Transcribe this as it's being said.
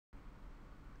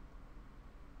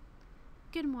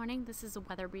Good morning, this is a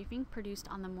weather briefing produced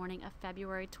on the morning of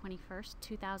February 21st,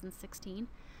 2016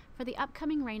 for the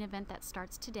upcoming rain event that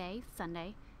starts today,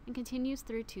 Sunday, and continues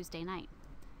through Tuesday night.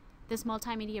 This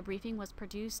multimedia briefing was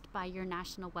produced by your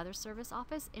National Weather Service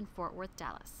office in Fort Worth,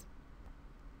 Dallas.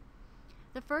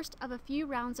 The first of a few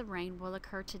rounds of rain will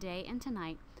occur today and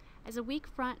tonight as a weak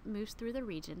front moves through the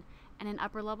region and an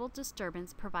upper-level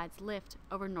disturbance provides lift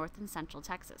over north and central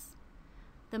Texas.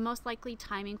 The most likely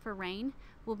timing for rain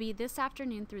will be this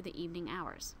afternoon through the evening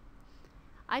hours.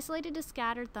 Isolated to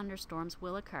scattered thunderstorms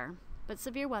will occur, but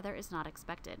severe weather is not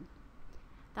expected.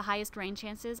 The highest rain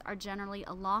chances are generally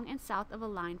along and south of a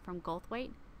line from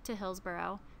Goldthwaite to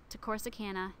Hillsborough to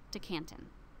Corsicana to Canton.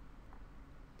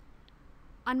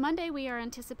 On Monday, we are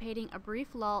anticipating a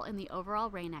brief lull in the overall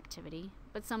rain activity,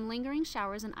 but some lingering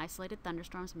showers and isolated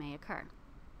thunderstorms may occur.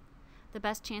 The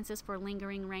best chances for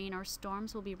lingering rain or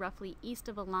storms will be roughly east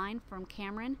of a line from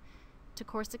Cameron to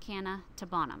Corsicana to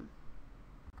Bonham.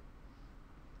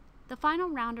 The final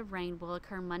round of rain will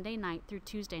occur Monday night through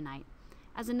Tuesday night,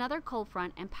 as another cold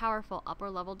front and powerful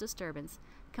upper-level disturbance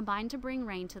combine to bring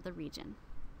rain to the region.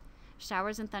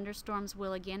 Showers and thunderstorms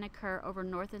will again occur over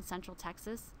north and central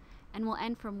Texas and will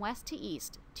end from west to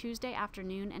east Tuesday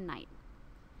afternoon and night.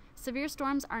 Severe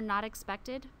storms are not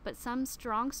expected, but some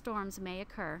strong storms may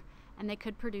occur and they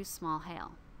could produce small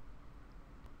hail.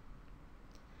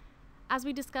 As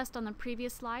we discussed on the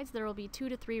previous slides, there will be 2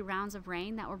 to 3 rounds of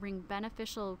rain that will bring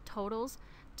beneficial totals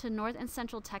to north and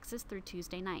central Texas through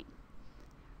Tuesday night.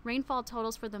 Rainfall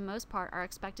totals for the most part are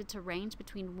expected to range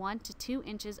between 1 to 2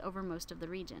 inches over most of the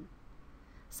region.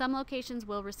 Some locations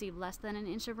will receive less than an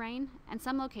inch of rain, and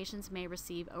some locations may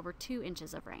receive over 2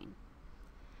 inches of rain.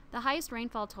 The highest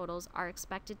rainfall totals are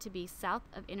expected to be south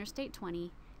of Interstate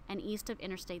 20 and east of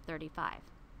Interstate 35.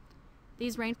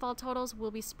 These rainfall totals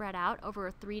will be spread out over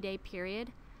a 3-day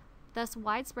period, thus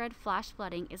widespread flash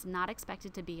flooding is not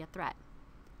expected to be a threat.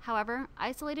 However,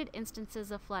 isolated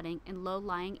instances of flooding in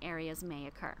low-lying areas may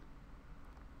occur.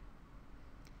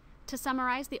 To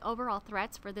summarize, the overall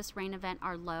threats for this rain event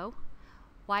are low.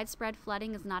 Widespread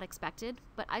flooding is not expected,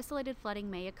 but isolated flooding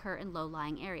may occur in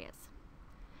low-lying areas.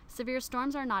 Severe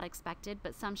storms are not expected,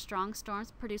 but some strong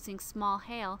storms producing small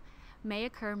hail may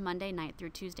occur Monday night through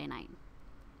Tuesday night.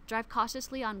 Drive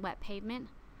cautiously on wet pavement,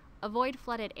 avoid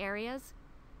flooded areas,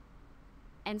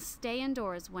 and stay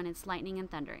indoors when it's lightning and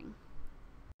thundering.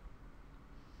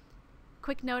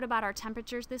 Quick note about our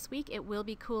temperatures this week, it will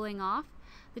be cooling off.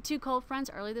 The 2 cold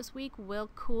fronts early this week will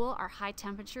cool our high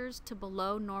temperatures to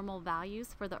below normal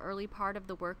values for the early part of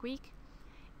the work week.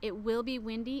 It will be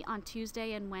windy on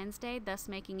Tuesday and Wednesday, thus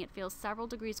making it feel several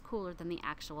degrees cooler than the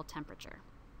actual temperature.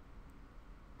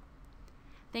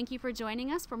 Thank you for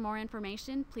joining us. For more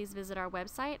information, please visit our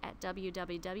website at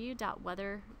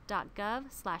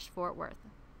www.weather.gov/Fort Worth.